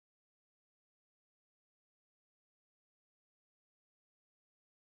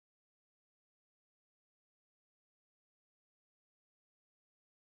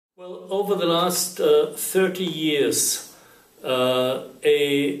Well, over the last 30 years,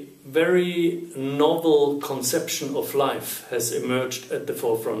 a very novel conception of life has emerged at the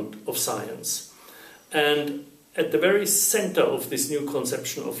forefront of science. And at the very center of this new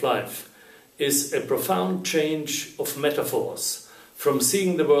conception of life is a profound change of metaphors, from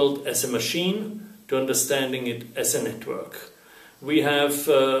seeing the world as a machine to understanding it as a network. We have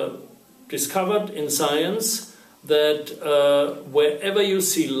discovered in science that wherever you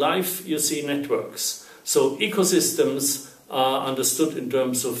see life, you see networks. So ecosystems are understood in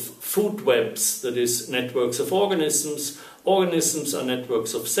terms of food webs, that is, networks of organisms. Organisms are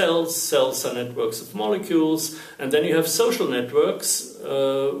networks of cells, cells are networks of molecules, and then you have social networks,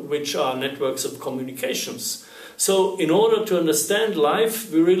 which are networks of communications. So in order to understand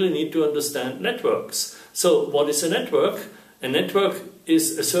life, we really need to understand networks. So what is a network? A network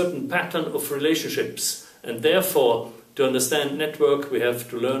is a certain pattern of relationships. And therefore, to understand network, we have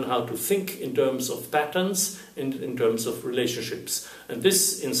to learn how to think in terms of patterns and in terms of relationships. And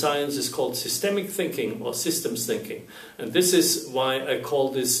this, in science, is called systemic thinking or systems thinking. And this is why I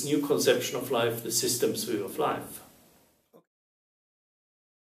call this new conception of life the systems view of life.